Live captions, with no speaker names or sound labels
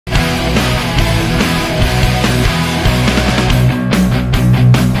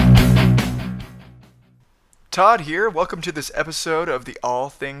Todd here. Welcome to this episode of the All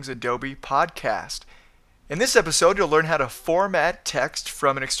Things Adobe podcast. In this episode, you'll learn how to format text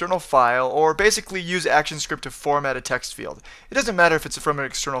from an external file, or basically use ActionScript to format a text field. It doesn't matter if it's from an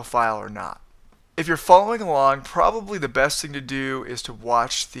external file or not. If you're following along, probably the best thing to do is to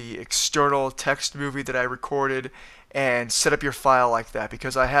watch the external text movie that I recorded and set up your file like that,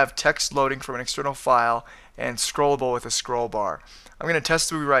 because I have text loading from an external file and scrollable with a scroll bar. I'm going to test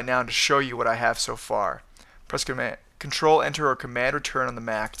the movie right now to show you what I have so far. Press Control Enter or Command Return on the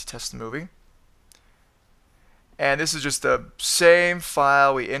Mac to test the movie. And this is just the same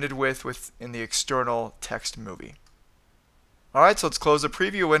file we ended with in the external text movie. Alright, so let's close the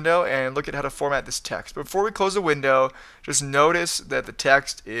preview window and look at how to format this text. But before we close the window, just notice that the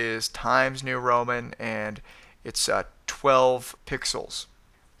text is Times New Roman and it's 12 pixels.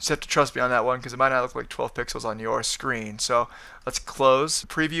 You just have to trust me on that one because it might not look like 12 pixels on your screen. So let's close the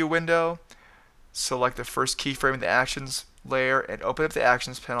preview window. Select the first keyframe in the Actions layer and open up the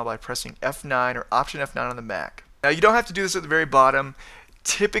Actions panel by pressing F9 or Option F9 on the Mac. Now you don't have to do this at the very bottom.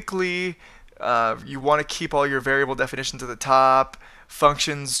 Typically, you want to keep all your variable definitions at the top,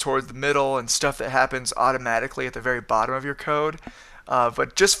 functions towards the middle, and stuff that happens automatically at the very bottom of your code.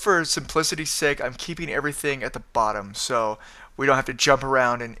 But just for simplicity's sake, I'm keeping everything at the bottom so we don't have to jump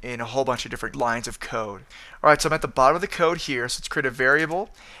around in a whole bunch of different lines of code. Alright, so I'm at the bottom of the code here, so let's create a variable.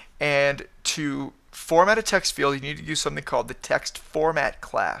 And to format a text field, you need to use something called the text format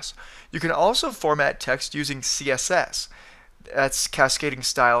class. You can also format text using CSS. That's cascading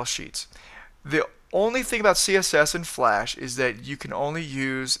style sheets. The only thing about CSS in Flash is that you can only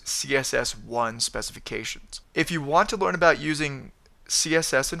use CSS1 specifications. If you want to learn about using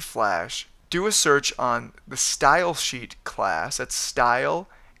CSS in Flash, do a search on the style sheet class. That's style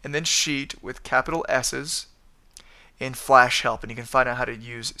and then sheet with capital S's in Flash Help, and you can find out how to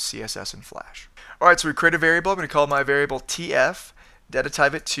use CSS in Flash. Alright, so we create a variable. I'm going to call my variable TF, data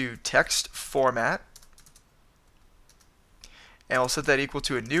type it to text format, and we'll set that equal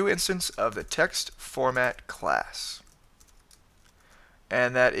to a new instance of the text format class.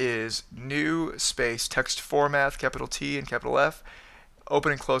 And that is new space text format, capital T and capital F,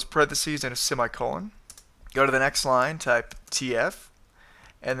 open and close parentheses and a semicolon. Go to the next line, type TF,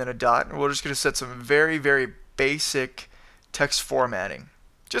 and then a dot, and we're just going to set some very basic text formatting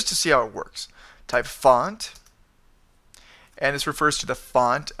just to see how it works. Type font, and this refers to the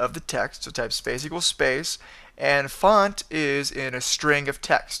font of the text, so type space equals space, and font is in a string of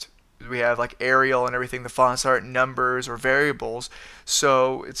text. We have like Arial and everything. The fonts aren't numbers or variables,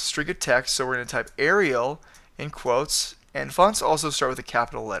 so it's a string of text, so we're going to type Arial in quotes, and fonts also start with a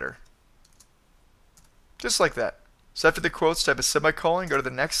capital letter. Just like that. So after the quotes, type a semicolon, go to the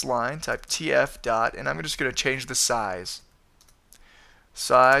next line, type TF dot, and I'm just going to change the size.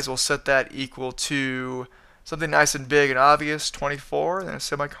 Size, we'll set that equal to something nice and big and obvious, 24, and then a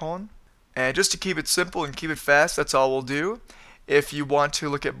semicolon. And just to keep it simple and keep it fast, that's all we'll do. If you want to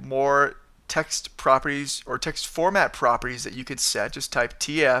look at more text properties or text format properties that you could set, just type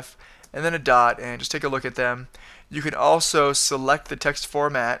TF and then a dot and just take a look at them. You can also select the text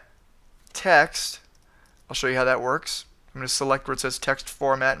format, text. I'll show you how that works. I'm going to select where it says text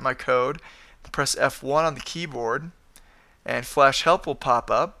format in my code, press F1 on the keyboard, and Flash Help will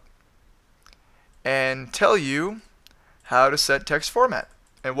pop up and tell you how to set text format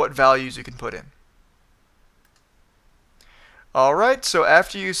and what values you can put in. Alright, so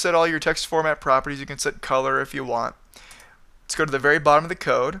after you set all your text format properties, you can set color if you want. Let's go to the very bottom of the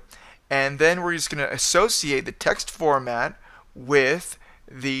code, and then we're just going to associate the text format with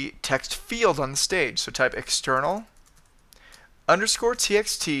the text field on the stage. So type external underscore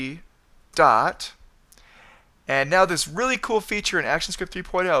txt dot, and now this really cool feature in ActionScript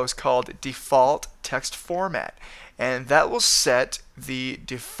 3.0 is called default text format, and that will set the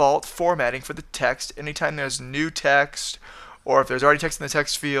default formatting for the text anytime there's new text or if there's already text in the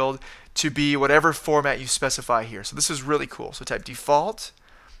text field to be whatever format you specify here. So this is really cool. So type default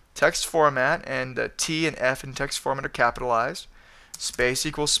text format, and the T and F in text format are capitalized, space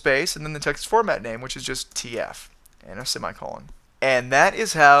equals space, and then the text format name, which is just TF, and a semicolon. And that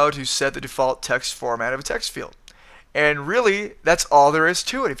is how to set the default text format of a text field. And really, that's all there is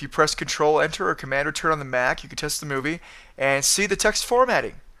to it. If you press Control Enter or Command Return on the Mac, you can test the movie and see the text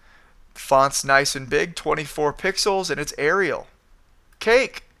formatting. Font's nice and big, 24 pixels, and it's Arial.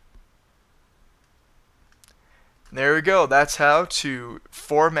 Cake! And there we go. That's how to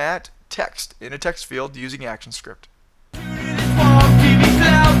format text in a text field using ActionScript. They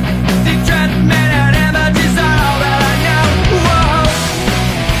tried to make